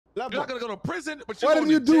You're not gonna go to prison, but you're What going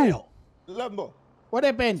did you to do? jail. Lovemore. What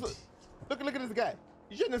happened? Look at this guy.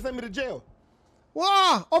 You shouldn't have sent me to jail.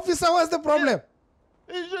 Wow, officer, what's the problem?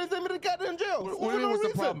 Yeah. You should have sent me to goddamn jail. What's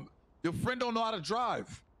the problem? Your friend don't know how to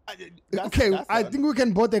drive. Okay, I think we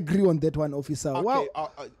can both agree on that one, officer. Okay,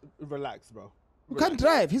 Wow. Relax, bro. You can't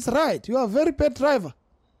drive. He's right. You are a very bad driver.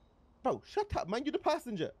 Bro, shut up, man. You're the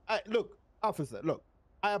passenger. Look, officer, look.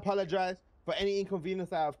 I apologize for any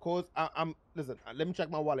inconvenience I have caused. Listen, let me check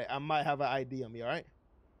my wallet. I might have an ID on me, all right?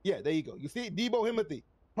 Yeah, there you go. You see, Deebo Himothy.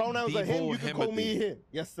 Pronouns are him. You can call me him.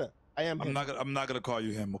 Yes, sir. I am him. I'm not gonna call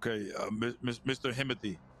you him, okay? Mr.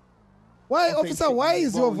 Himothy. Why, officer? Why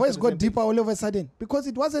is your voice got deeper all of a sudden? Because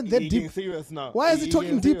it wasn't that deep. Serious now. Why is he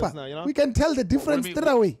talking deeper? Now, you know? We can tell the difference straight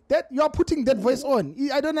away. That you are putting that voice on.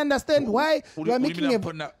 I don't understand why you are making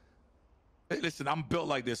a. Hey, listen, I'm built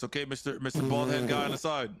like this, okay, Mr. Bald Head guy on the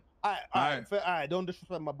side. All right, don't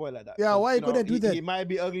disrespect my boy like that. Yeah, why you gonna do that? He might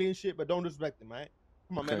be ugly and shit, but don't disrespect him, right?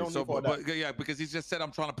 Come on, man, don't need for that. Yeah, because he just said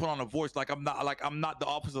I'm trying to put on a voice like I'm not the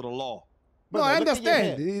officer of the law. Brother, no, I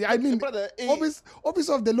understand. I mean, office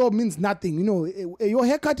of the law means nothing. You know, your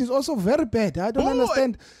haircut is also very bad. I don't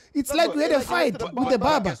understand. It's like we had a fight with the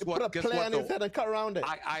barber. Put a play on his head and cut around it.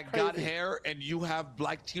 I got hair and you have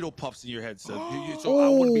black Cheeto puffs in your head, sir. So I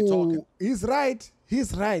wouldn't be talking. He's right.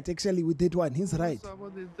 He's right, actually, with that one. He's right.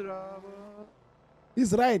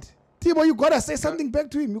 He's right. Timo, you gotta say something back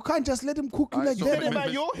to him. You can't just let him cook you like that. Say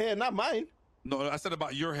about your hair, not mine. No, I said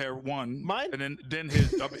about your hair, one. Mine? And then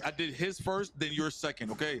his. I did his first, then yours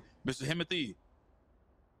second, okay? Mr. Himothy.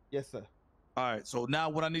 Yes, sir. All right, so now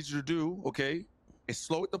what I need you to do, okay, is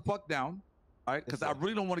slow it the fuck down, all right? Because I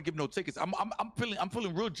really don't want to give no tickets. I'm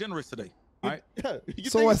feeling real generous today. All right. You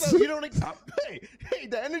so think so? You don't. Hey,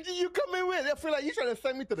 the energy you come in with, I feel like you trying to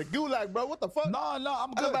send me to the gulag, bro. What the fuck? No,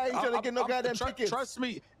 I'm good. I ain't trying to get no goddamn tickets. Trust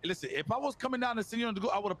me. Listen, if I was coming down and sending you on the go,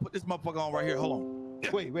 I would have put this motherfucker on right here. Hold on.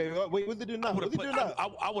 Wait. What they do now?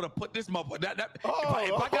 I would have put this motherfucker.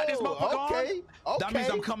 If I got this motherfucker on, that means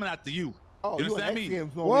I'm coming after you. Oh, you understand me?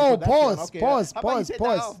 Whoa,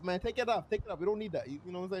 pause. Man, take it off. We don't need that. You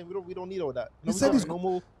know what I'm saying? We don't need all that. He said it's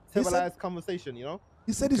normal civilized conversation. You know.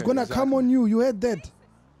 He said he's gonna come on you. You heard that?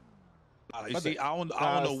 You see, I don't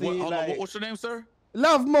know. What's your name, sir?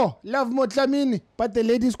 Lovemore Dlamini. But the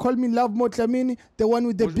ladies call me Lovemore Dlamini, the one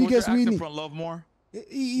with the biggest weenie. From Lovemore?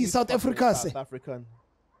 He's South Africa. South African.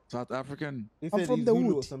 South African. I'm from the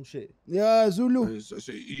wood. Or some shit. Yeah, Zulu.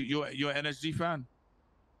 So you're an NSG fan?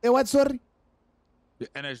 What? Sorry.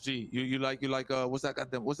 NSG. You like what's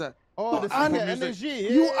that? What's that? Oh, the NSG.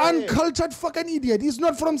 You uncultured fucking idiot. He's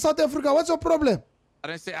not from South Africa. What's your problem? I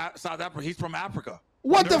didn't say South Africa. He's from Africa.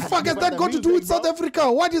 What the fuck has that got to do with South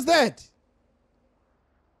Africa? What is that?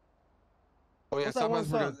 Oh yeah, South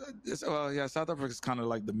Africa. South Africa is kind of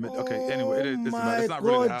like the mid. Okay, anyway, it's not God,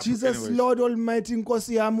 really Africa. Jesus, anyways. Lord Almighty,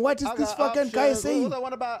 Nkosiam. What is this fucking guy saying? What's that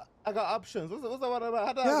one about? I got options. What's that one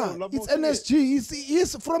about? Yeah, it's NSG.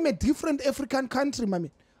 He's from a different African country, man.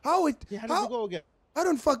 How does it go again? I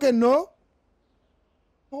don't fucking know.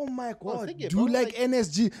 Oh my God, do like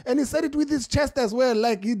NSG. And he said it with his chest as well,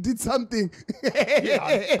 like he did something.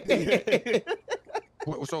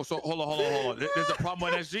 So hold on. There's a problem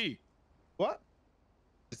with NSG. What?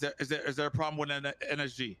 Is there a problem with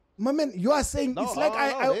NSG? My man, you are saying it's like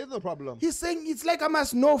there's no problem. He's saying it's like I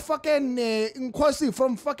must know fucking Nkosi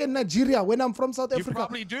from fucking Nigeria when I'm from South Africa. You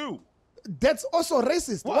probably do. That's also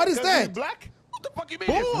racist. What is that? Black? What the fuck you mean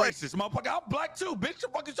it's racist, motherfucker? I'm black too, bitch. What the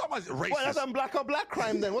fuck you talking about? Racist. Well, that's some black on black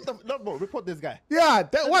crime then. What the? No, report this guy. Yeah,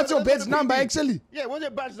 what's your badge number actually? Yeah, what's your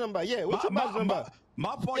badge number? Yeah, what's your badge number?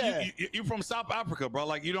 My point, you from South Africa, bro.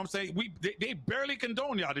 Like, you know what I'm saying? They barely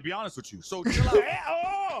condone y'all, to be honest with you. So chill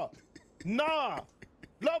out. Nah.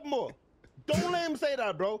 Lovemore. Don't let him say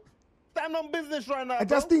that, bro. Stand on business right now, I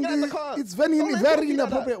just think it's very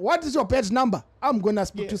inappropriate. What is your badge number? I'm going to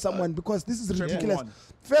speak to someone because this is ridiculous.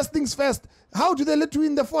 First things first, how do they let you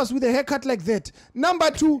in the force with a haircut like that?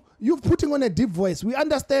 Number two, you're putting on a deep voice. We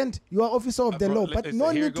understand you are officer of the law, but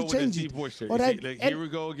no need to change it. All right. Here we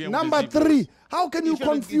go again. Number three, how can you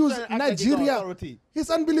confuse Nigeria? It's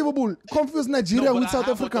unbelievable. Confuse Nigeria with South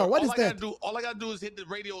Africa. What is that? All I got to do is hit the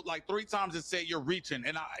radio like 3 times and say you're reaching,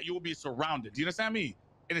 and you will be surrounded. Do you understand me?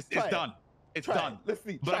 And it's done. It's done. Let's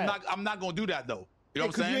see. But I'm not gonna do that though. You know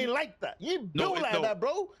what I'm saying? You ain't like that. You ain't built like that,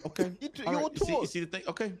 bro. Okay. You see the thing?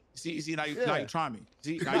 Okay. See now you trying me.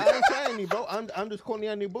 See, I ain't trying you, bro. I'm just calling you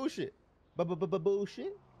on your bullshit.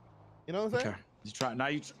 Bullshit. You know what I'm saying? Okay. You try now.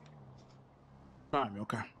 You try me.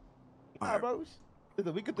 Okay. All right, bro.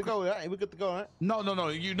 Listen, we good to go, right? We good to go, right? No.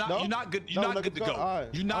 You're not good. You're not good to go. Right.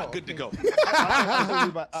 You're not good to go.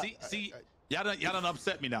 See, y'all done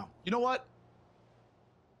upset me now. You know what?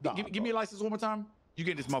 Give me a license one more time. You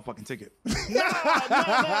get this motherfucking ticket. No,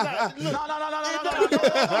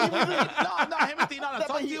 Timothy,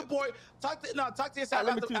 talk to your boy. Talk to your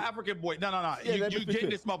African boy. No. You get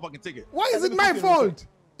this motherfucking ticket. Why is it my fault?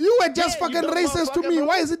 You were just fucking racist to me. Bro.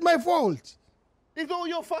 Why is it my fault? It's all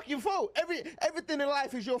your fucking fault. Everything in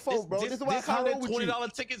life is your fault, bro. This is why I can't roll with you.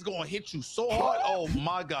 $120 ticket's gonna hit you so hard. Oh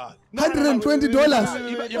my God.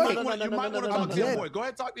 $120. You might want to talk to your boy. Go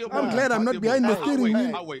ahead, talk to your boy. I'm glad I'm not behind the steering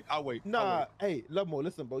wheel. I'll wait. Nah, hey, Lovemore,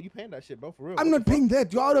 listen, bro. You paying that shit, bro, for real. I'm not paying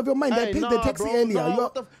that. You're out of your mind. I paid the taxi earlier.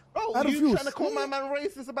 Bro, you trying to call my man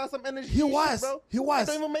racist about some energy? He was. Bro? He was.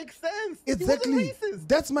 That don't even make sense. Exactly.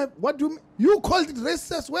 That's my. What do you called it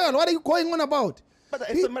racist as well? What are you going on about? But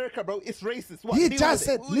it's America, bro. It's racist. What? He just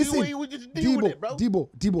said, listen,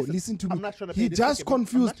 Deebo, listen to me. I'm not trying to pay He this just ticket, bro.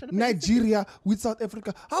 confused Nigeria with South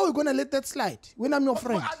Africa. How are you going to let that slide when I'm your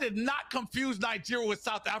friend? I did not confuse Nigeria with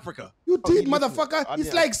South Africa. You did, motherfucker.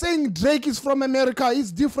 It's like saying Drake is from America.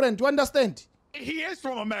 It's different. You understand? He is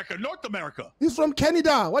from America, North America. He's from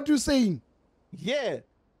Canada. What are you saying? Yeah.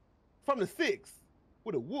 From the 6.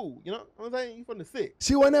 With a woo, you know what I'm saying? You from the 6.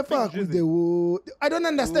 She wanna fuck with the woo. I don't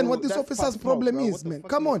understand what this officer's problem is, man.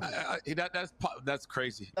 Come on. That's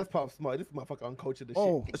crazy. That's Pop Smart. This motherfucker uncultured the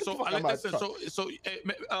shit. So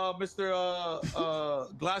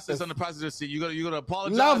Mr. Glasses on the passenger seat. You gonna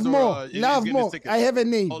apologize? Lovemore. I have a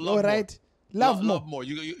name. All right. Lovemore.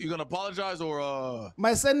 You gonna apologize or?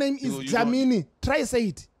 My surname is Dlamini. Try say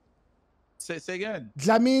it. Say again.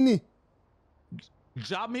 Dlamini.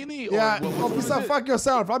 Dlamini? Yeah, officer, fuck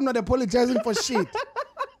yourself. I'm not apologizing for shit.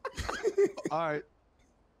 All right.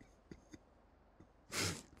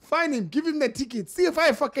 Find him. Give him the ticket. See if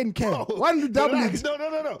I fucking care. One double it.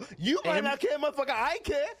 No. You might not care, motherfucker. I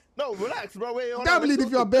care. No, relax, bro. Wait, double it if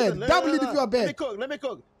you're bad. Double it if you're bad. Let me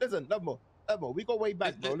cook. Listen, Lovemore, we go way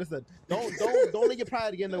back, bro. Listen, don't let your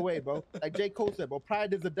pride get in the way, bro. Like J. Cole said, bro,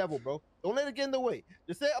 pride is the devil, bro. Don't let it get in the way.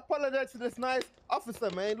 Just say apologize to this nice officer,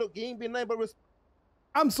 man. Look, he ain't been nothing but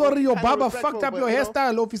I'm sorry your barber fucked up your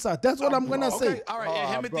hairstyle, officer. That's what I'm gonna say. Okay. All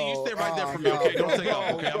right, Timothy, you stay right there for me, okay? Don't take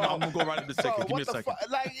off, okay? I'm gonna go right into the ticket. Give me a second.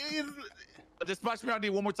 Like, dispatch me ID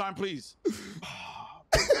one more time, please. There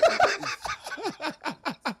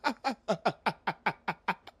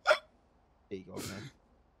you go, man.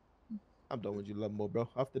 I'm done with you, Lovemore, bro.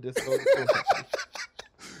 After this,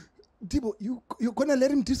 Deebo, you're gonna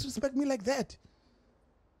let him disrespect me like that?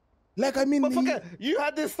 Like, I mean, you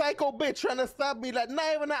had this psycho bitch trying to stop me like not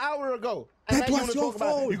even an hour ago. That was your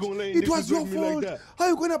fault. It was your fault. How are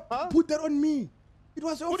you gonna put that on me? It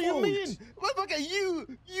was your fault. What do you mean? Motherfucker,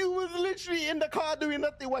 you was literally in the car doing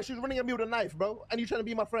nothing while she was running at me with a knife, bro. And you trying to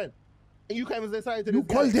be my friend. And you came and said sorry to this guy. You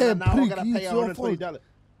called her a now prick. I gotta pay her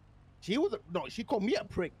 $120. She called me a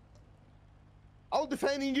prick. I was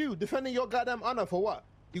defending your goddamn honor for what?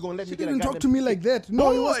 You gonna let me get a didn't talk to me like that.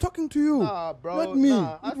 No, he was talking to you. Nah, bro. Not me.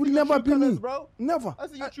 It will never be me. Bro. Never. I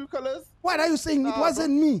see your true colors. What are you saying? It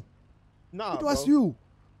wasn't me. Nah, it was you.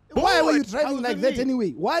 Why were you driving like that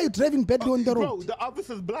anyway? Why are you driving badly on the road? Bro, the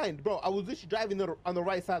officer's blind, bro. I was just driving on the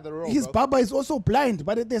right side of the road. His barber is also blind,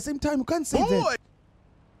 but at the same time, you can't say that.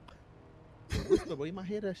 Listen, bro, you might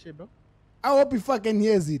hear that shit, bro. I hope he fucking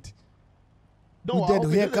hears it. No, with that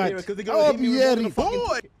haircut. I hope he hears it.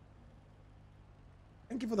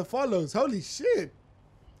 Thank you for the follows. Holy shit.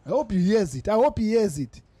 I hope he hears it.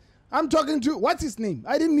 I'm talking to, what's his name?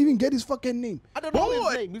 I didn't even get his fucking name. I don't know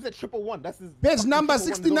his name. He said 111. That's his page number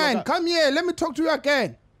 69. Come here. Let me talk to you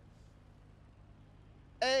again.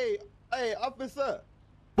 Hey, officer.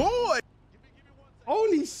 Boy.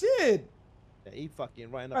 Holy shit. Yeah, he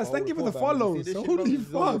fucking right now. Thank you for the follows. Holy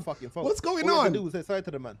fuck. What's going on? All you do is say sorry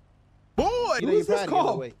to the man. Boy, who's this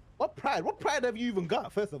call? What pride? What pride have you even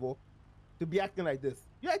got, first of all, to be acting like this?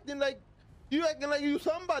 You acting like you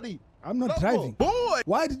somebody. I'm not driving. Boy,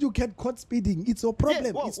 why did you get caught speeding? It's your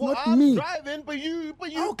problem. Yeah, it's not me. I'm driving, but you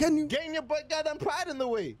how can you gain your goddamn pride in the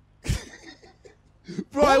way?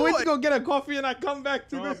 Bro, I went to go get a coffee and I come back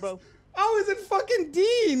to this. Bro. How is it fucking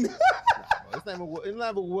Dean? It's not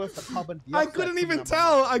even worth the carbon dioxide. I couldn't even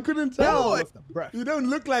tell. I couldn't tell. You don't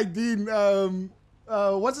look like Dean.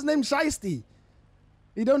 What's his name? Shiesty.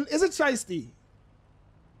 Is it Shiesty?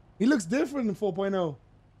 He looks different in 4.0.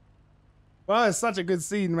 Wow, it's such a good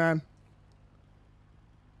scene, man.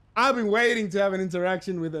 I've been waiting to have an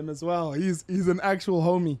interaction with him as well. He's an actual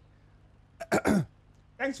homie.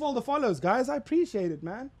 Thanks for all the follows, guys. I appreciate it,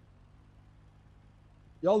 man.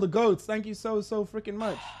 Y'all the goats. Thank you so freaking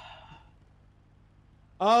much.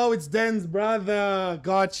 Oh, it's Den's brother.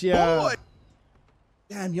 Gotcha. Boy.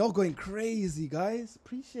 Damn, y'all going crazy, guys.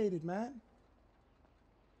 Appreciate it, man.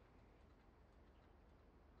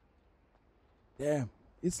 Damn.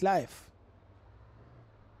 It's life.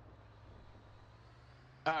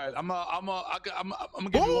 All right, I'm gonna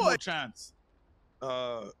give you one more chance,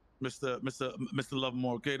 Mr.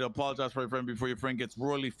 Lovemore. Okay, to apologize for your friend before your friend gets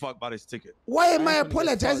royally fucked by this ticket. Why am I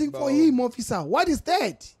apologizing for him, officer? What is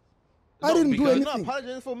that? I didn't do anything. You're not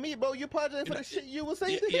apologizing for me, bro. You're apologizing for the shit you were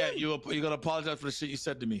saying to him. Yeah, you're gonna apologize for the shit you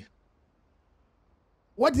said to me.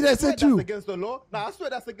 What did I say to you? That's against the law. Nah, I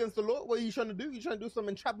swear that's against the law. What are you trying to do? You trying to do some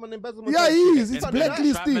entrapment, embezzlement? Yeah, he is. It's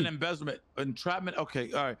blacklisting. Entrapment.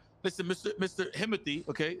 Okay, all right. Listen, Mr. Himothy.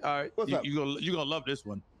 Okay, all right. You're gonna love this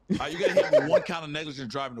one. All right, you're gonna hit with one count of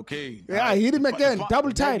negligent driving. Okay. Yeah, right. Hit him again.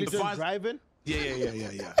 Double time. Driving.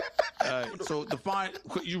 Yeah. So the fine,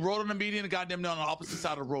 you rode on the median and goddamn on the opposite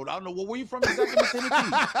side of the road. I don't know, where you from exactly, Mr.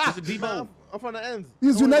 Mr. Deebo? I'm from the ends.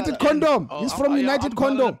 He's United Condom. He's from United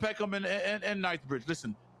Condom. Peckham and Knightsbridge.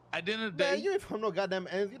 Listen, at the end of the day, man, you ain't from no goddamn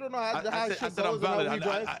ends. You don't know how I said I'm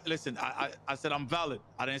valid. Listen, I said I'm valid.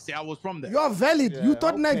 I didn't say I was from there. You are valid. You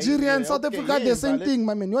thought Nigeria and South Africa the same thing,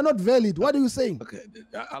 my man. You're not valid. What are you saying? Okay,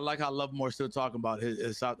 I like how Lovemore still talking about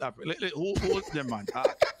his South Africa. Who never mind.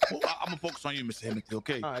 I'm gonna focus on you, Mr. Himothy.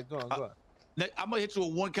 Okay. All right, go on. I'm gonna hit you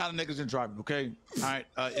with one count of negligent driving. Okay. All right.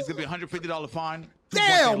 It's gonna be $150 fine.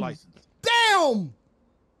 Damn.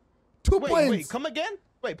 2 points. Wait, come again?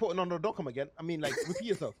 Wait, no, don't come again. I mean, like, repeat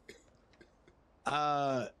yourself.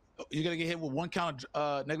 You're gonna get hit with one count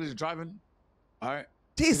of negligent driving. All right.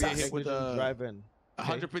 Jesus. Hit with driving.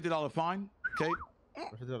 $150 fine. Okay.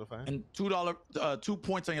 $150 fine. And $2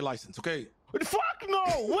 points on your license. Okay. Fuck no!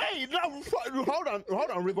 Wait, no,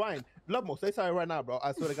 hold on, rewind. Lovemore, say sorry right now, bro.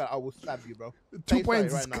 I swear to God, I will stab you, bro. 2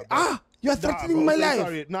 points. Right now, you're threatening my life.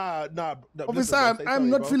 Sorry. Nah. Officer, I'm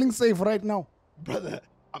not feeling safe right now. Brother,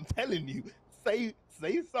 I'm telling you, say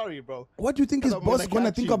sorry, bro. What do you think his boss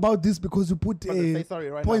gonna think about this because you put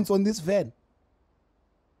points on this van?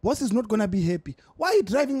 Boss is not gonna be happy. Why are you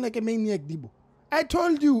driving like a maniac, Deebo? I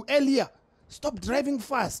told you earlier, stop driving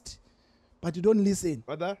fast, but you don't listen.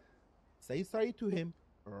 Brother, say sorry to him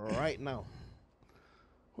right now.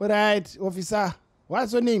 All right, officer.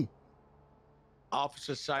 What's your name?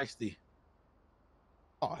 Officer Shiesty.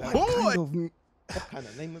 Oh, what kind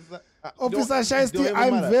of name is that? Officer Shiesty,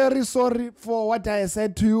 I'm very sorry for what I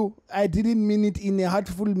said to you. I didn't mean it in a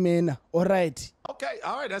hurtful manner. All right. Okay,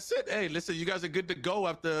 all right, that's it. Hey, listen, you guys are good to go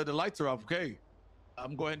after the lights are off. Okay.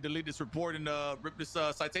 I'm going to delete this report and rip this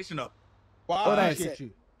citation up. Wow, all right.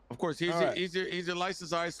 You. Of course, here's your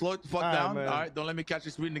license. All right, slow it the fuck down. Man. All right, don't let me catch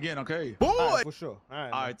you speeding again, okay? Boy! Right, for sure. All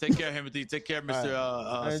right, take care, Himothy. Take care,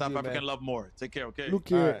 Mr. South African Lovemore. Take care, okay? Look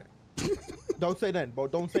here. Right. Don't say nothing, bro.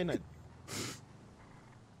 Don't say nothing.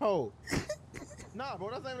 Oh. Nah, bro,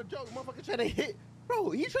 that's not even a joke. Motherfucker trying to hit. Bro,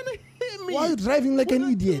 he's trying to hit me. Why are you driving like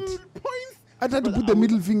an idiot? I tried to put the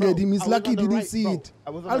middle finger at him. He's lucky he didn't see it.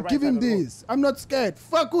 I'll give him this. I'm not scared.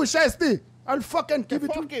 Fuck you, Shiesty. I'll fucking give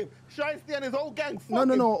it to him. Shiesty and his whole gang.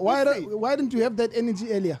 No. Why didn't you have that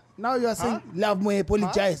energy earlier? Now you are saying, Lovemore,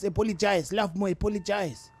 apologize. Lovemore,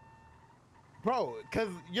 apologize. Bro, because,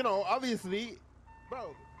 you know, obviously,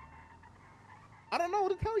 bro, I don't know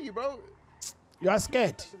what to tell you, bro. You are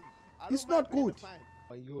scared. It's not good.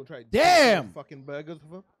 You try damn fucking burgers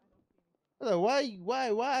with him? Why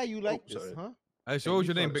are you like this, huh? Hey, so what's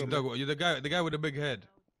your name, Big Dog? You're the guy with the big head.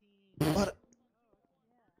 But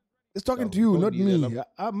it's talking to you, not me.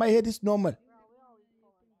 My head is normal.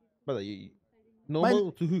 Brother,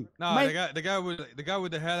 normal to who? Nah, the guy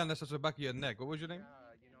with the hair and that's at the back of your neck. What was your name?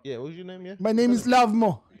 Yeah, what was your name? Yeah. My name is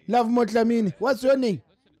Lovemore Dlamini. What's your name?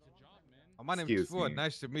 My name is Ford.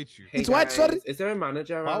 Nice to meet you. Hey it's what? Sorry. Is there a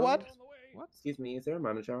manager around? What? Excuse me. Is there a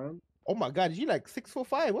manager around? Oh my God, you like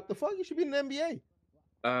 6'5"? What the fuck? You should be in the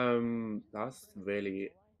NBA. That's really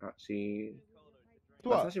actually.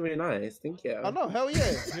 That's actually really nice. Thank you. I know. Hell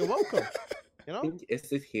yeah. You're welcome. You know. It's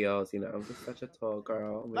his heels. You know, I'm just such a tall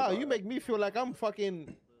girl. No, you make me feel like I'm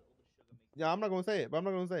fucking. Yeah, I'm not gonna say it, but I'm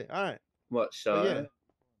not gonna say it. All right. What? Sure. Yeah.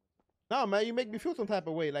 No, man, you make me feel some type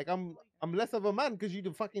of way. Like I'm less of a man because you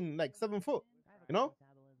do fucking like 7 foot. You know.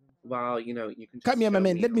 Well, you know, you can. Come here, my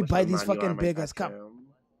man. Let me buy these fucking burgers. Come.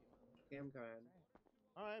 Okay, I'm going.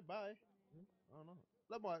 All right, bye. I don't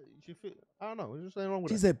know. She feel. I don't know. There's just nothing wrong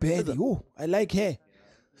with She's a baddie. Oh, I like her.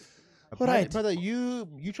 All right, brother. You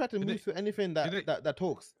try to move to anything that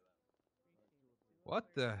talks.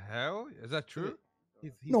 What the hell? Is that true?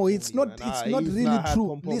 No, it's not. It's not really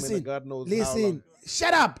true. Listen.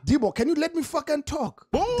 Shut up, Deebo. Can you let me fucking talk?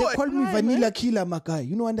 Boy, they call me Vanilla Killer, my guy.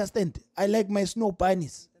 You know, understand? I like my snow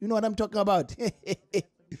bunnies. You know what I'm talking about? Oh my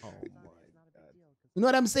God. You know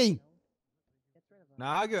what I'm saying?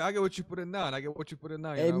 Nah, I get what you put in down. I get what you put in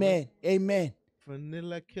down. Amen. Amen.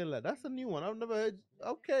 Vanilla killer. That's a new one. I've never heard.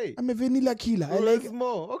 Okay. I'm a vanilla killer. I like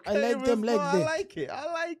more. Okay, I like them like that. I like it.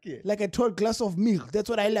 I like it. Like a tall glass of milk. That's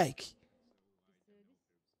what I like.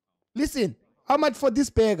 Listen, how much for this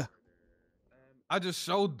burger? I just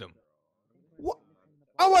showed them. What?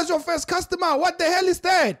 I was your first customer. What the hell is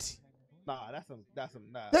that? Nah,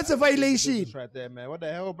 that's a violation right there, man. What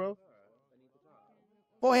the hell, bro?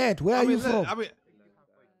 Go ahead. Where are you from?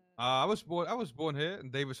 I was born here in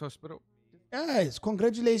Davis Hospital. Yes,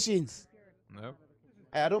 congratulations. Yep.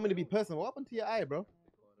 Hey, I don't mean to be personal. What happened to your eye, bro?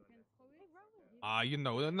 You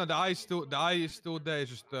know, no, the eye is still there.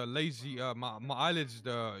 It's just lazy. My eyelids,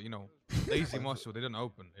 lazy muscle. They don't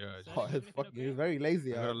open. Yeah. It's very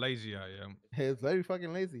lazy. They're lazy. Yeah. It's very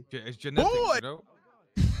fucking lazy. It's genetics, you know.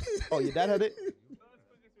 Oh, your dad had it.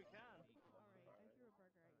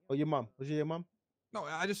 Oh, your mom. Was it your mom? No,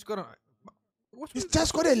 I just got a. He's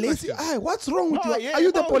just got a lazy eye. What's wrong with you? Are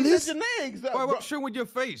you the police? What's wrong with your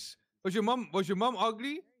face? Was your mom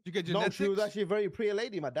ugly? Did you get genetics? No, she was actually a very pretty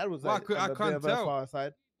lady. My dad was like, I can't tell. Far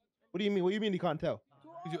side. What do you mean? What do you mean you can't tell?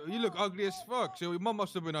 You look ugly as fuck. So your mom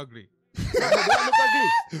must have been ugly.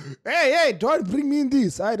 Hey, don't bring me in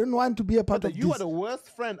this. I don't want to be a part of this. You are the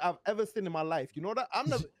worst friend I've ever seen in my life. You know that? I'm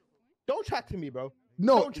never. Don't chat to me, bro.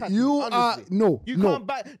 No, you are no. You can't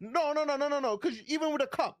back. No. Because even with a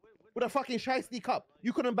cup, with a fucking shiesty cup,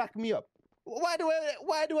 you couldn't back me up. Why do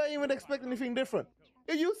I even expect anything different?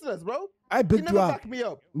 You're useless, bro. I picked you up. Back me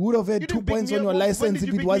up. You would have had 2 points on your license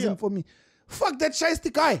if it wasn't for me. Fuck that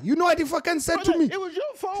shiesty guy. You know what he fucking said to me? It was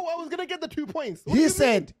your fault. I was gonna get the 2 points. He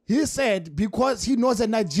said because he knows a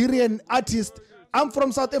Nigerian artist, I'm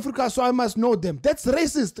from South Africa, so I must know them. That's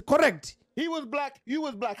racist, correct? He was black, you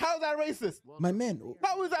was black. How is that racist? My man.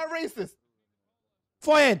 How is that racist?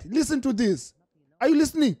 Forehead, listen to this. Are you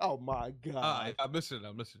listening? Oh my God. I'm listening.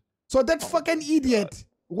 So that fucking idiot,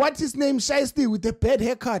 what's his name, Shiesty, with the bad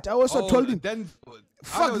haircut, I also told him,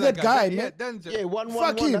 fuck that guy, man. Yeah,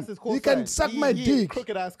 fuck him. That's his call he can suck my dick.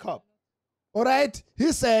 Crooked ass cop. All right?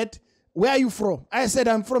 He said, where are you from? I said,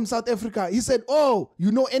 I'm from South Africa. He said, oh,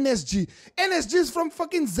 you know NSG. NSG is from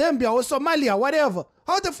fucking Zambia or Somalia, whatever.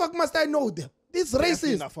 How the fuck must I know them? This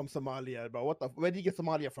racist. Not from Somalia, bro. Where did you get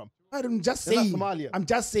Somalia from? I'm just saying. Somalia. I'm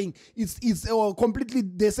just saying. It's completely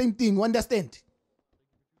the same thing. You understand?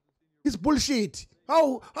 It's bullshit.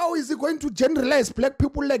 How is he going to generalize black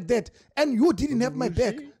people like that? And you didn't have my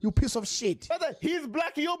back, you piece of shit. Brother, he's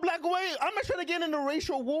black, you're black. Wait, I'm not trying to get in a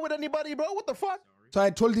racial war with anybody, bro. What the fuck? So I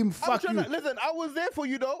told him, fuck you. Listen, I was there for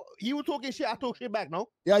you, though. You were talking shit, I talk shit back, no?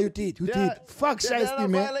 Yeah, you did. Fuck Shiesty,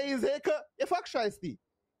 man. His haircut. Yeah, fuck Shiesty.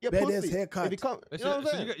 Yeah, badass haircut.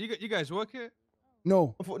 You guys work here?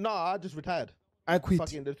 No. No, I just retired. I quit.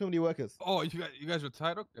 Fucking, there's too many workers. Oh, you guys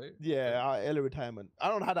retired? Okay. Yeah, early retirement. I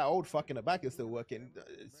don't know how that old fuck in the back is still working.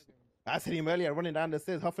 I said him earlier running down the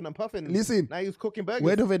stairs, huffing and puffing. Listen. Now he's cooking burgers.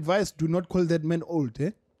 Word of advice, do not call that man old,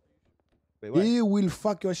 eh? Wait, what? He will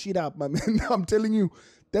fuck your shit up, my man. I'm telling you.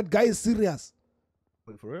 That guy is serious.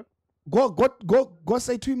 Wait, for real? Go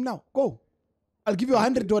say to him now. Go. I'll give you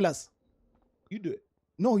 $100. You do it.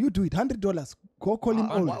 No, you do it. $100. Go call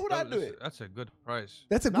him old. Why would I do it? That's a good price.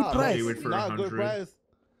 That's a good price. Do it for 100. Good price.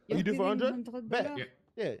 You do for 100? Bet.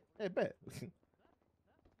 Yeah. Yeah, bet.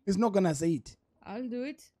 He's not gonna say it. I'll do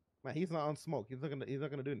it. Man, he's not on smoke. He's not gonna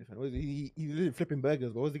do anything. He's literally flipping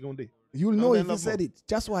burgers, but what's he gonna do? You'll know if he said it.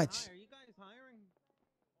 Just watch. Are you guys hiring?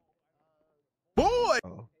 Boy!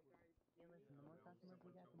 Oh.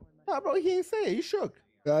 Nah, bro, he ain't say it. He shook.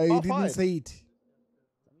 He didn't say it.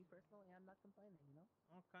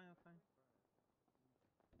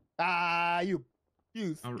 Ah, you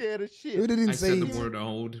scared as shit. You didn't say it. I said the word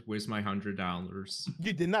old. Where's my $100?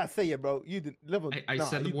 You did not say it, bro. You did. I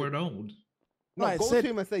said the word old. No, I go to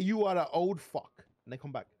him and say you are the old fuck, and they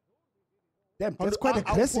come back. Damn, that's quite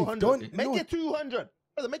aggressive. Don't make it 200.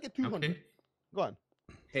 Brother, make it 200. Okay. Go on.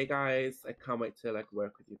 Hey guys, I can't wait to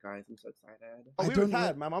work with you guys. I'm so excited. Oh, we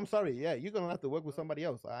retired, man. I'm sorry. Yeah, you're gonna have to work with somebody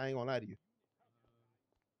else. I ain't gonna lie to you.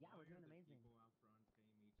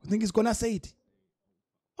 I think he's gonna say it.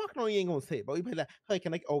 Fuck no, you ain't gonna say it, bro. You be like, hey,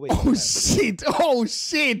 can I? Oh wait. Oh shit! Oh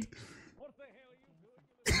shit! What the hell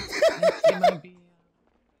are you doing?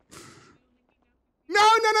 No!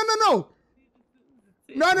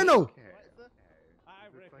 I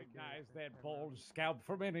recognize that bald scalp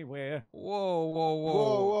from anywhere.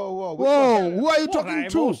 Whoa. Who are you talking I'm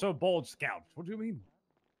to? also bald scalp. What do you mean?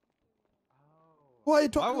 Who are you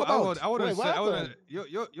talking about? I would say,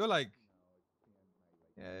 you're like,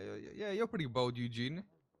 you're pretty bold, Eugene.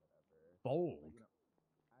 Bold?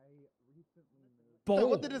 So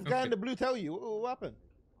what did this guy in the blue tell you? What happened?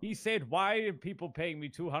 He said, why are people paying me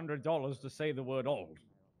 $200 to say the word old?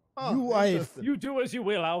 You do as you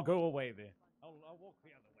will. I'll go away then. I'll walk the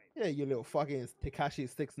other way. Yeah, you little fucking Tekashi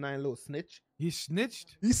 6ix9ine little snitch. He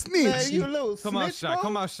snitched? He snitched. Man, you little Come snitch, outside. bro.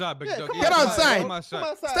 Come outside, big dog. Get outside. Come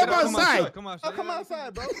outside. Step outside. Come outside. Oh, come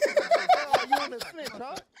outside, bro. You want to snitch,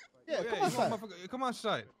 huh? Yeah, come outside. Come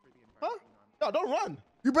outside. Huh? No, don't run.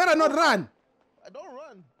 You better not run. Don't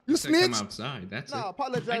run. You Come snitched. outside. That's Nah, it.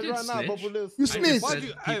 apologize I didn't right now, but snitch. for You I just snitched. said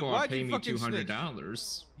people are why'd paying you me fucking snitch?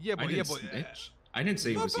 $200. Yeah, but I didn't snitch. I didn't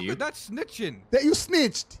say it was you. That's snitching. That you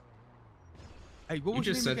snitched. Hey, what You was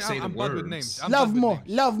your just name said again? say the I'm bad with words. names. I'm Love bad with more. names.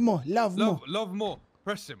 Love more. Love more. Love more.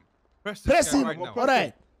 Press him. Press Press guy him. right now. All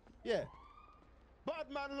right. Yeah.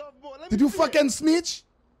 Bad man love more. Let Did me you see fucking it. snitch?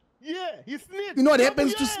 Yeah, he snitched. You know what Love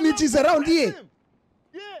happens more, to yeah, snitches love more, around press here? him.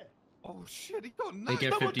 Yeah. Oh shit, he got They nice.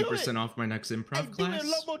 get Love more, do 50% it. off my next Hey, improv do class. it,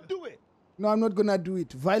 love more, do it. No, I'm not gonna do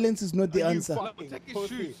it. Violence is not the You answer. fucking Take his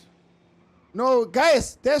pussy. shoes. No,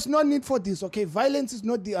 guys, there's no need for this. Okay, violence is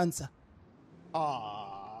not the answer.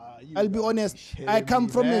 You I'll be gotta honest. shitting I come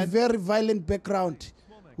me, from a man. very violent background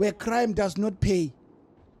where crime does not pay.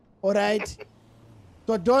 All right.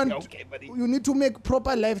 So don't. Okay, buddy. You need to make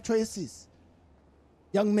proper life choices,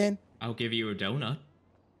 young man. I'll give you a donut.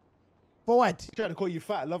 For what? He's trying to call you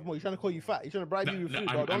fat, love more. He's trying to call you fat. He's trying to bribe you with food,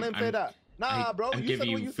 bro. I'm- Don't let him say I'm- that. Nah, bro. I'm You said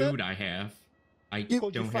giving what you you food said. I have. I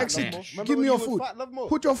Called you don't fat, have Lovemore. cash. Remember Give me when your you was food. fat, Lovemore?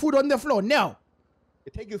 Put your food on the floor now,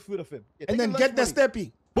 Yeah, take your food off him. Yeah, and take then your get lunch the money.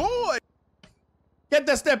 stepping. Boy. Get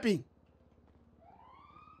the stepping.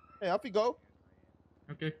 Hey, off you go.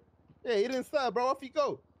 Okay. Yeah, he didn't start, bro. Off you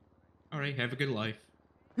go. All right. Have a good life.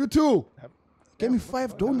 You too. Give me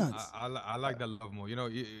 5 donuts. I like that love more. You know,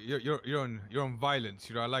 you're on violence.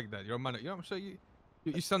 You know, I like that. You're a man. You know what I'm saying?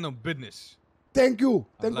 You stand on business. Thank you.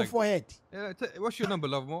 Thank you like for it. Yeah. What's your number,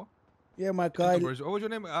 love more? Yeah, my guy. What was your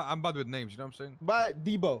name? I'm bad with names. You know what I'm saying? But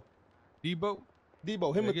Deebo. Deebo.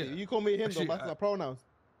 Deebo, him. Yeah, You call me him, Actually, though. That's my pronouns.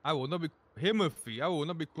 I will not be Himothy. I will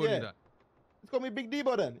not be calling Yeah. you that. Just call me Big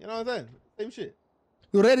Deebo then. You know what I'm saying? Same shit.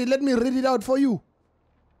 You ready? Let me read it out for you.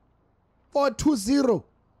 420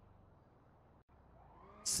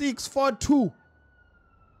 642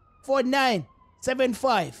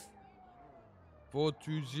 4975.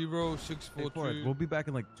 420-642. We'll be back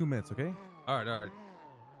in like 2 minutes, okay? All right.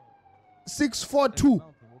 642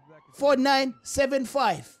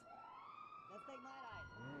 4975.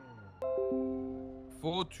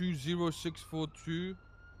 420-642.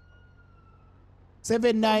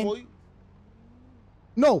 79. Boy,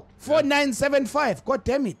 No, 4975. God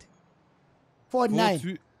damn it. 49.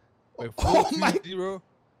 42 wait, Oh my- 420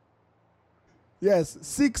 Yes,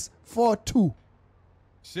 642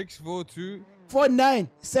 642.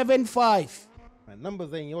 4975. my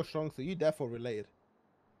numbers ain't your strong, so you therefore related.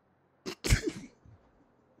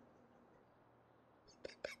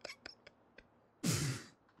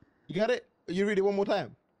 You got it? You read it one more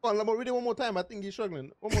time. Go on, Lamo, read it one more time. I think you're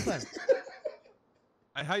struggling. One more time.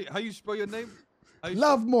 How you spell your name? How you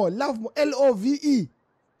Love more. Love more. Lovemore.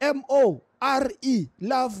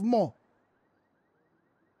 Love more.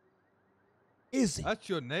 Easy. That's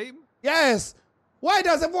your name? Yes. Why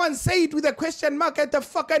does everyone say it with a question mark at the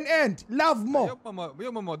fucking end? Love more.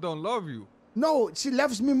 Your mama don't love you. No, she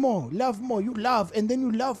loves me more. Love more. You love and then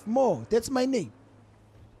you love more. That's my name.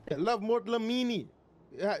 Yeah, Lovemore Dlamini.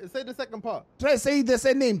 Yeah, say the second part. Try say the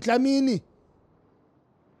same name. Dlamini.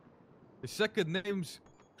 The second name's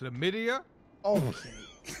Chlamydia. Okay.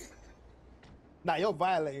 Nah, you're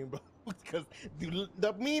violating, bro. Because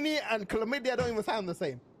Dlamini and chlamydia don't even sound the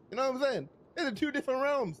same. You know what I'm saying? They're the 2 different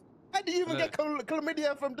realms. How do you even get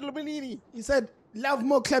chlamydia from Dlamini? He said, love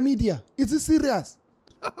more chlamydia. Is it serious?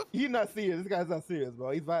 He's not serious. This guy's not serious,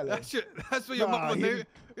 bro. He's violating. That's what your Nah, mama he- named.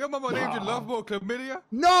 Your mama named you Lovemore Chlamydia.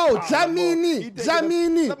 No, He Dlamini. did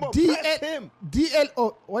Dlamini. Lamo, press him.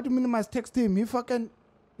 DLO. What do you mean I must text him? He fucking.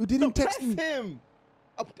 You didn't text Press me. him.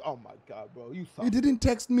 Oh my God, bro. You suck. You didn't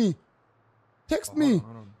text me. Text me.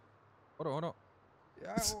 Hold on.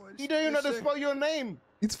 Yeah, You don't even know how to spell your name.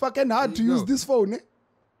 It's fucking hard There to you use go. this phone. Eh?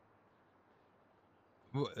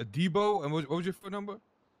 Deebo, and what was your phone number?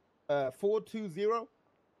 420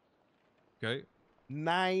 Okay.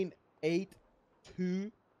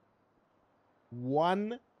 982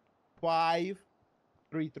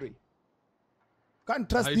 1533. Can't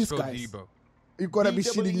trust How you these spell guys. Deebo? You gotta be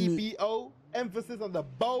shitting me. D-E-E-B-O, emphasis on the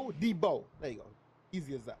bow, Deebo. There you go.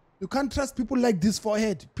 Easy as that. You can't trust people like this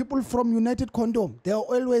forehead. People from United Condom. There are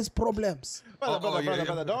always problems.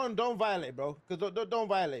 Brother, don't violate, bro. Don't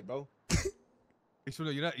violate, bro. It's from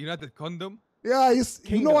the United Condom. Yeah, you know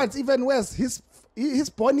Kingdom. what's even worse? He's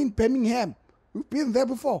born in Birmingham. We've been there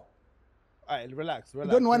before. Alright, relax. You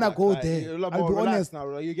don't want to go there. I'll be honest. Now,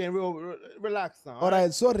 bro. You're getting real relaxed now. All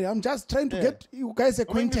right, sorry. I'm just trying to get you guys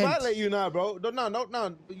acquainted. Don't make me violate you now, bro.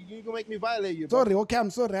 No. You can make me violate you, bro. Sorry, okay, I'm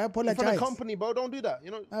sorry. I apologize. For the company, bro. Don't do that.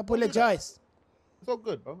 You know. I apologize. It's all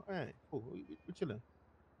good, bro. All right, cool. We're chilling.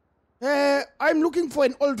 I'm looking for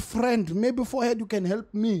an old friend. Maybe Forehead, you can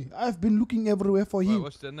help me. I've been looking everywhere for him.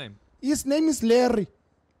 What's their name? His name is Larry.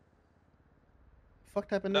 Fuck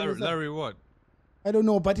type of name is that? Larry what? I don't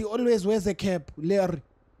know, but he always wears a cap. Larry.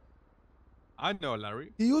 I know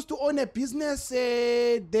Larry. He used to own a business,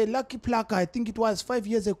 the Lucky Plaka. I think it was 5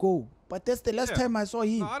 years ago. But that's the last time I saw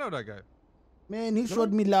him. No, I know that guy. Man, he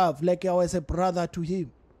showed me love like I was a brother to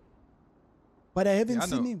him. But I haven't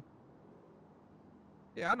seen him.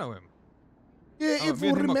 Yeah, I know him. Yeah, if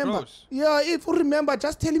you remember. Yeah, if you remember,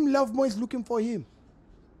 just tell him Lovemore is looking for him.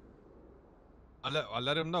 I'll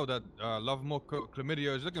let him know that Lovemore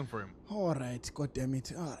Chlamydia is looking for him. All right, God damn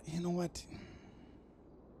it. You know what?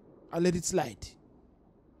 I'll let it slide.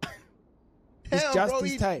 It's Hell, just bro,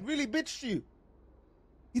 this time. Really bitched you.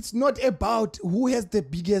 It's not about who has the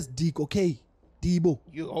biggest dick, okay? Deebo.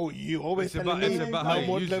 You always it's about how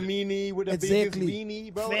Lovemore Dlamini with the biggest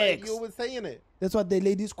weenie, bro. Like, you always saying it. That's what the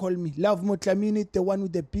ladies call me. Lovemore Dlamini, the one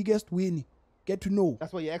with the biggest weenie. Get to know.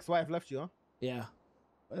 That's why your ex-wife left you, huh? Yeah.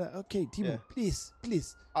 Okay, Deebo, please.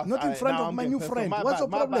 Not in front of my new friend. What's your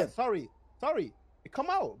problem? Sorry. Come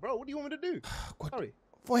out, bro. What do you want me to do? Sorry.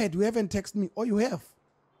 Forehead, you haven't texted me. Oh, you have?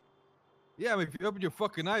 Yeah, I mean, if you open your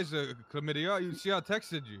fucking eyes, Chlamydia, you see I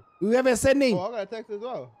texted you. You have a sending. Oh, I got a text as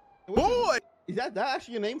well. Boy! Is that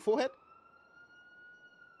actually your name, Forehead?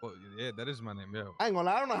 Well, yeah, that is my name, yeah. I ain't gonna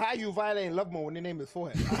lie. I don't know how you violating Lovemore when your name is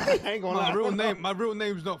Forehead. I ain't gonna lie. My real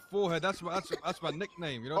name's not Forehead. That's my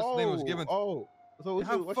nickname. You know, this name was given to me. So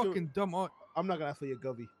what's fucking dumb art. I'm not gonna ask for your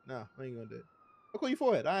govy. Nah, I ain't gonna do it. I'll call you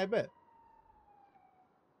Forehead. I bet.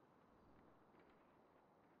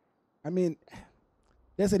 I mean,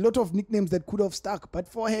 there's a lot of nicknames that could have stuck, but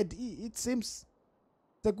Forehead, it seems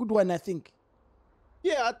it's a good one, I think.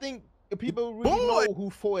 Yeah, I think people really know who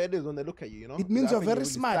Forehead is when they look at you, you know? It means you're very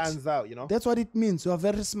smart. Stands out, you know? That's what it means. You're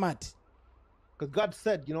very smart. Because God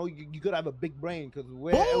said, you know, you gotta have a big brain, because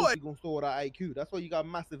where else you gonna store that IQ? That's why you got a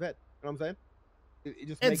massive head. You know what I'm saying? It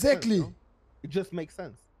just makes sense, you know? It just makes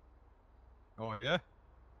sense. Oh, yeah?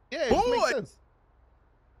 Yeah, it just makes sense.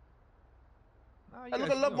 Nah, look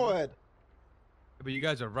at Lovemore head. But you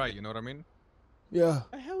guys are right, you know what I mean? Yeah.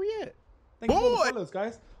 Hell yeah. Thank you for the follows,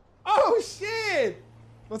 guys. Oh, shit.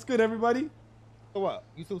 What's good, everybody? So what?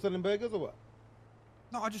 You still selling burgers or what?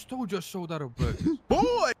 No, I just told you I sold out of burgers.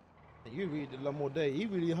 You really did a lot more day. You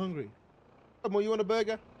really hungry. Come on, you want a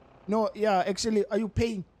burger? No, yeah, actually, are you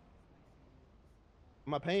paying?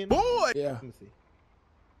 Am I paying? Yeah. Let me see.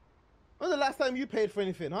 When was the last time you paid for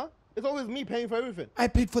anything, huh? It's always me paying for everything. I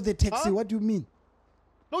paid for the taxi. What do you mean?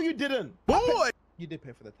 No, you didn't. You did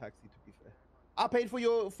pay for the taxi, to be fair. I paid for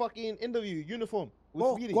your fucking interview uniform.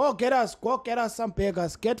 Go get us some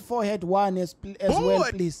burgers. Get Forehead one as well,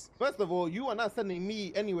 please. First of all, you are not sending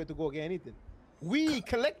me anywhere to go get anything. We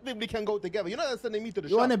collectively can go together. You're not sending me to the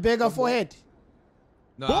shop. You want a burger, Forehead?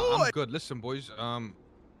 No, I'm good. Listen, boys. I'm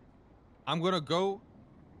gonna go.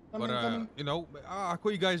 You know, I'll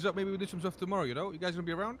call you guys up. Maybe we'll do some stuff tomorrow, you know? You guys gonna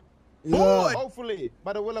be around? Yeah. Hopefully,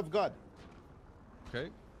 by the will of God. Okay,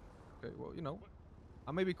 well, you know,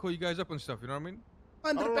 I'll maybe call you guys up and stuff, you know what I mean?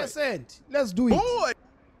 100%. Let's do it. All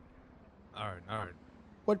right.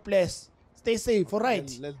 God bless. Stay safe, all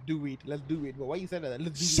right? Let's do it. But why you saying that?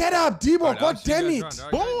 Let's do Shut up, Deebo. God damn it.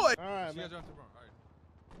 All right, man.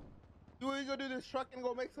 You gonna do this truck and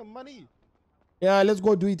go make some money? Yeah, let's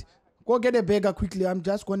go do it. Go get a burger quickly. I'm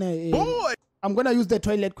just gonna... I'm gonna use the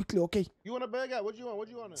toilet quickly, okay? You want a burger? What you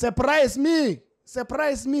want? Surprise me.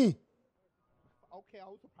 Okay,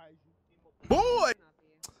 I'll surprise you.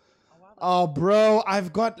 Oh, bro,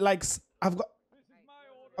 I've got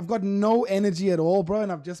no energy at all, bro,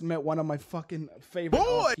 and I've just met one of my fucking favorite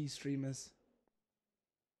RP streamers.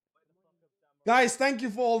 Guys, thank you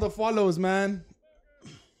for all the follows, man.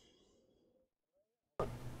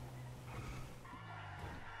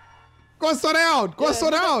 Go sort out.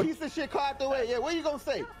 Piece of shit car out the way. Yeah, what you gonna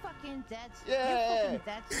say? You're fucking dead. Yeah. You're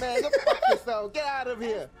fucking dead. Man, go fuck yourself. Get out of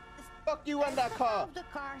here. Fuck you and that car. Step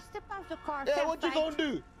out the car. Yeah, what you gonna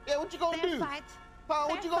do? Yeah, what you gonna do? Fight.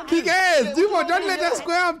 What you gonna do? Kick ass, Deebo, don't let us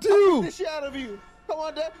square up too. Get the shit out of you. Come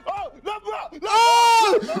on, Dad. Oh, no.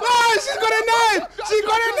 Oh, she's got a knife. She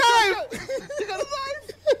got a knife.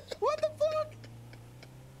 What the fuck?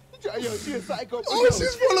 Yo, she's a psycho. Oh,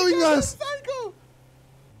 she's following us. Psycho.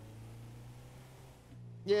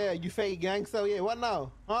 Yeah, you fake gangster. Yeah, what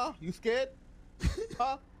now? Huh? You scared?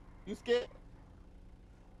 Huh? You scared?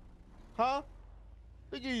 Huh?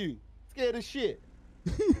 Look at you. Scared as shit.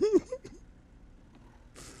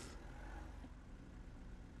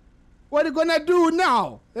 What are you gonna do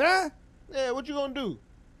now? Eh? Yeah, what you gonna do?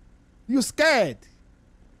 You scared?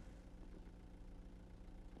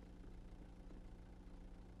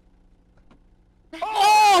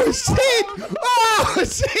 Oh shit! Oh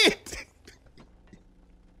shit!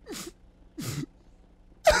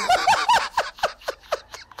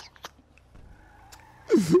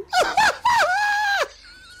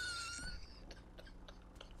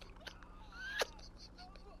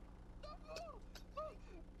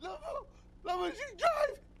 Lovemore,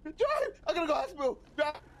 drive! I gotta go hospital.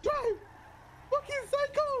 Drive! Fucking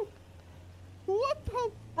psycho! What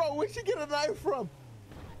the? Bro, where'd she get a knife from?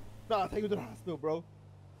 Nah, take him to the hospital, bro.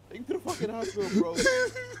 Take him to the fucking hospital, bro.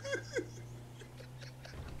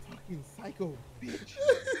 Fucking psycho, bitch.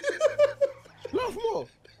 Lovemore,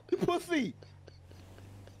 you pussy.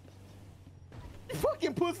 You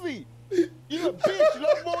fucking pussy. You a bitch,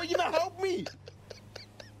 Lovemore. You not help me.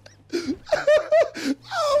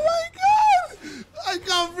 Oh my god! I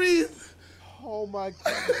can't breathe. Oh my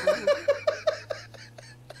god.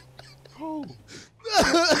 Bro. What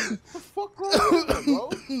the fuck wrong with you, bro?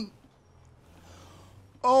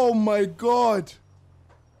 Oh my god.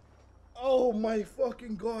 Oh my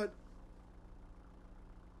fucking god.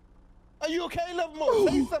 Are you okay, Lovemore?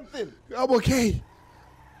 Say something. I'm okay.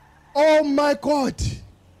 Oh my god.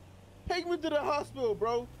 Take me to the hospital,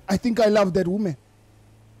 bro. I think I love that woman.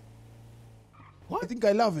 What? I think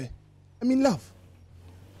I love her. I'm in love.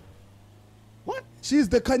 What? She's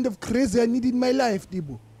the kind of crazy I need in my life,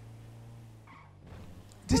 Deebo.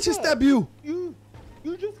 Did she stab you? You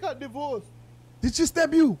just got divorced. Did she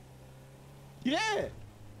stab you? Yeah.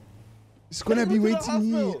 She's gonna be waiting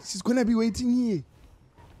here. She's gonna be waiting here.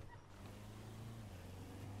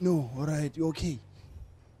 No, alright, you're okay.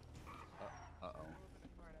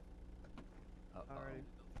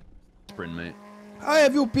 Sprint, mate. How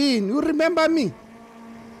have you been? You remember me?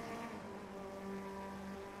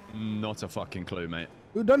 Not a fucking clue, mate.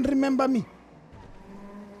 You don't remember me?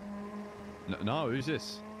 No, who's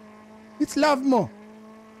this? It's Lovemore.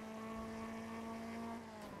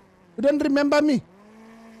 You don't remember me?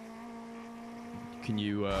 Can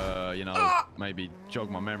you, maybe jog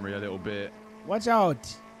my memory a little bit? Watch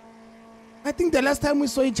out. I think the last time we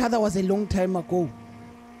saw each other was a long time ago.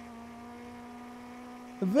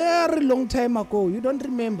 A very long time ago. You don't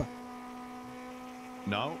remember?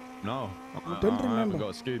 No. You don't remember? I haven't got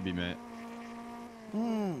a Scooby, mate.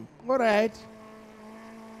 All right.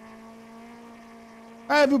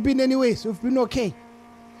 How have you been anyways? You've been okay?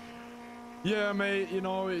 Yeah, mate,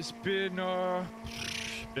 it's been a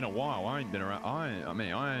while. I ain't been around.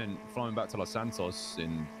 I ain't flying back to Los Santos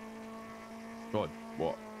in, God,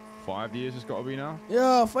 what, 5 years it's got to be now?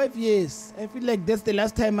 Yeah, 5 years. I feel like that's the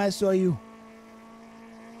last time I saw you.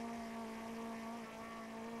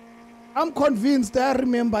 I'm convinced I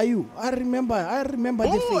remember you. I remember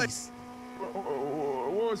the face.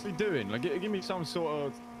 What was he doing? Like, give me some sort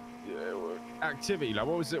of activity. Like,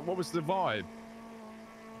 what was it? What was the vibe?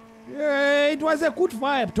 Yeah, it was a good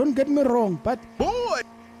vibe. Don't get me wrong, but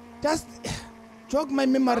just jog my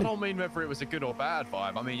memory. I don't mean whether it was a good or bad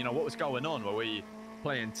vibe. I mean, what was going on? Were we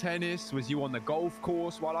playing tennis? Was you on the golf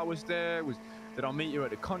course while I was there? Did I meet you at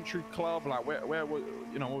the country club? Like, where was,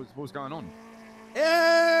 what was going on?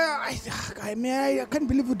 I can't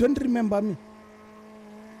believe you don't remember me.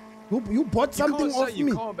 You bought something off me.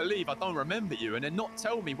 You can't believe I don't remember you and then not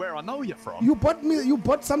tell me where I know you from. You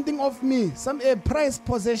bought something off me. A prized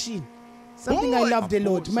possession. Something I loved a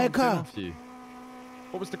lot. My car.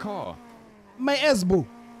 What was the car? My Esbo.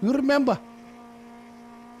 You remember?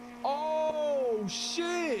 Oh,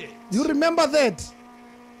 shit. You remember that?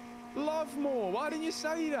 Lovemore. Why didn't you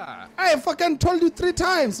say that? I fucking told you 3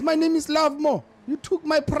 times. My name is Lovemore. You took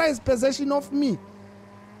my prized possession off me.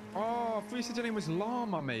 Oh, I thought you said your name was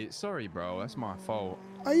Llama, mate. Sorry, bro. That's my fault.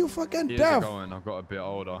 Are you fucking Years deaf? ago and I got a bit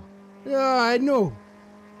older. Yeah, I know.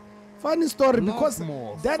 Funny story because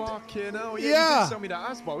that. Fucking hell. Yeah. You did tell me that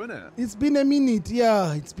Asbo, innit? It's been a minute.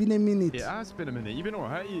 Yeah, it's been a minute. It has been a minute. You've been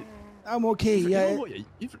alright. I'm okay. Yeah. You know what?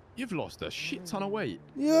 You've lost a shit ton of weight.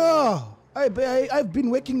 Yeah. I've been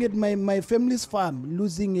working at my family's farm,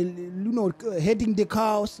 heading the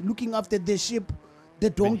cows, looking after the sheep, the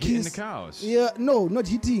donkeys. Hitting the cows? Yeah, no, not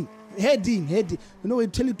hitting. Heading. I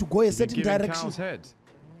tell you to go a certain direction. Cow's head?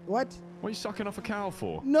 What? What are you sucking off a cow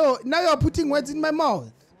for? No, now you're putting words in my mouth.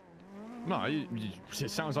 No, it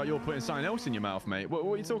sounds like you're putting something else in your mouth, mate. What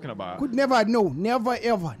are you talking about? Could never, no, never,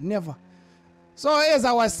 ever, never. So as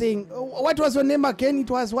I was saying, what was your name again? It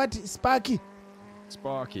was what? Sparky?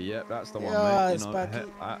 Sparky, yeah, that's the one, Yeah, mate. You know,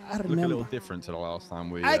 Sparky, I look a remember. little different to the last time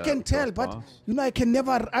we. I can we tell, crossed but paths. you know,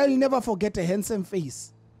 I'll never forget a handsome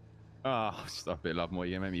face. Oh, stop it, Lovemore.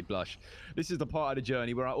 You made me blush. This is the part of the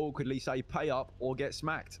journey where I awkwardly say pay up or get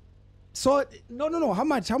smacked. So, no. How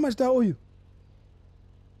much? How much do I owe you?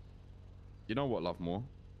 You know what, Lovemore?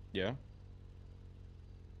 Yeah?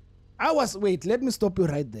 Wait, let me stop you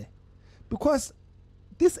right there. Because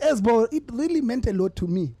this S-Ball, it really meant a lot to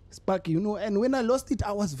me, Sparky, you know, and when I lost it,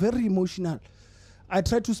 I was very emotional. I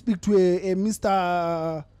tried to speak to a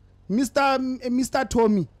Mr.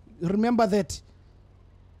 Tommy. You remember that?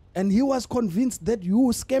 And he was convinced that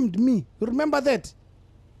you scammed me. You remember that?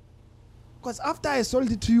 Because after I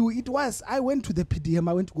sold it to you, I went to the PDM,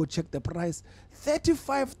 I went to go check the price.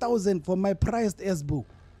 35,000 for my prized S-Ball.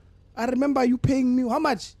 I remember you paying me, how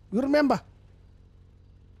much? You remember?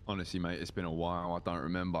 Honestly, mate, it's been a while. I don't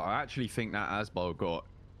remember. I actually think that Asbo got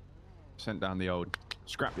sent down the old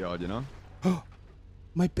scrapyard, you know? Oh,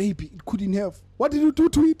 my baby, it couldn't have. What did you do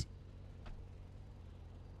to it?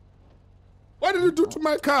 What did you do to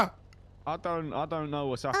my car? I don't know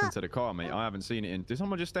what's happened to the car, mate. I haven't seen it in. Did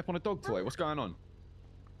someone just step on a dog toy? What's going on?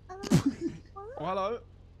 Oh, hello?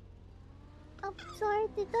 I'm sorry,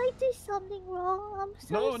 did I do something wrong? I'm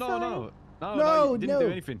so sorry. No, you didn't do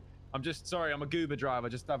anything. I'm just sorry, I'm a Goober driver,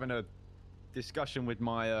 just having a discussion with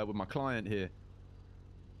my client here.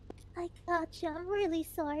 I got you. I'm really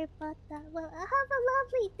sorry about that. Well, have a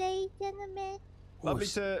lovely day, gentlemen.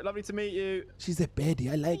 Lovely to meet you. She's a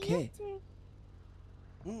baddie. I like her.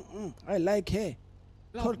 I like her.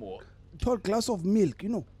 Tall glass of milk, you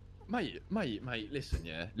know. Mate, listen,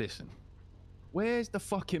 yeah, listen. Where's the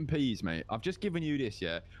fucking peas, mate? I've just given you this,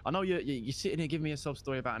 yeah? I know you're sitting here giving me a sob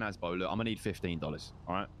story about an Asbo. Look, I'm gonna need $15,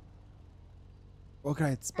 all right?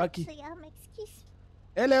 Okay, it's Sparky. Actually, excuse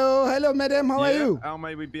me. Hello, madam. How are you? How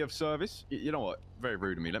may we be of service? You know what? Very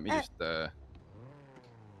rude of me. Let me just, Oh,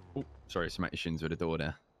 sorry, smack your shins with the door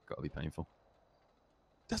there. Gotta be painful.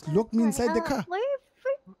 Just lock me inside the car. Where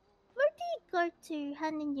do you go to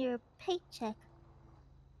hand in your paycheck?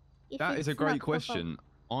 That is a great question.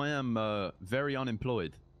 I am very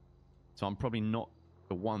unemployed, so I'm probably not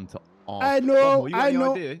the one to ask. I know.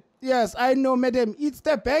 Idea? Yes, I know, madam. It's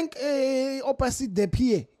the bank opposite the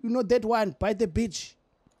pier. You know that one by the beach.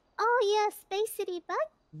 Oh yes, Space City Bank.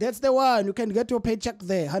 That's the one. You can get your paycheck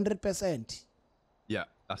there, 100%. Yeah,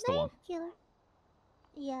 that's the one. Thank you.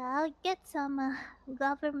 Yeah, I'll get some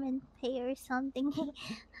government pay or something.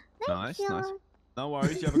 Nice. No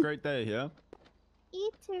worries. You have a great day, yeah?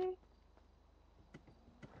 You too.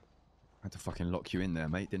 I had to fucking lock you in there,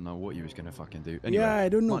 mate. Didn't know what you was gonna fucking do. Anyway, yeah, I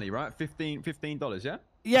don't know. Money, right? $15, yeah?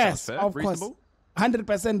 Yes, fair, of reasonable. course.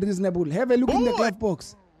 100% reasonable. Have a look in the glove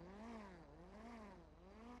box.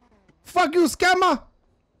 Fuck you, scammer!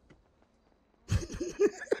 Where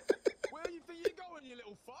you think you're going, you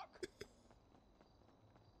little fuck?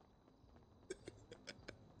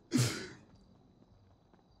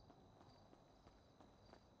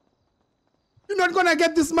 You're not gonna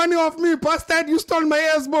get this money off me, bastard. You stole my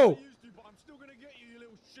S-Bow. I'm still gonna get you, you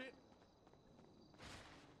little shit.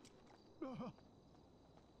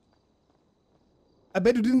 I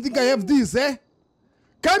bet you didn't think I have this, eh?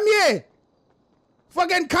 Come here!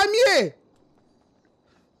 Fucking come here!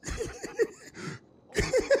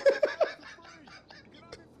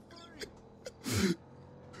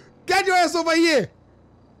 Get your ass over here!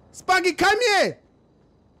 Sparky, come here!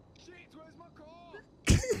 Shit, where's my car?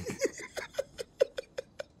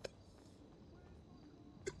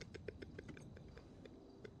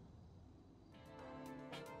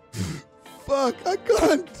 Fuck, I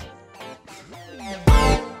can't.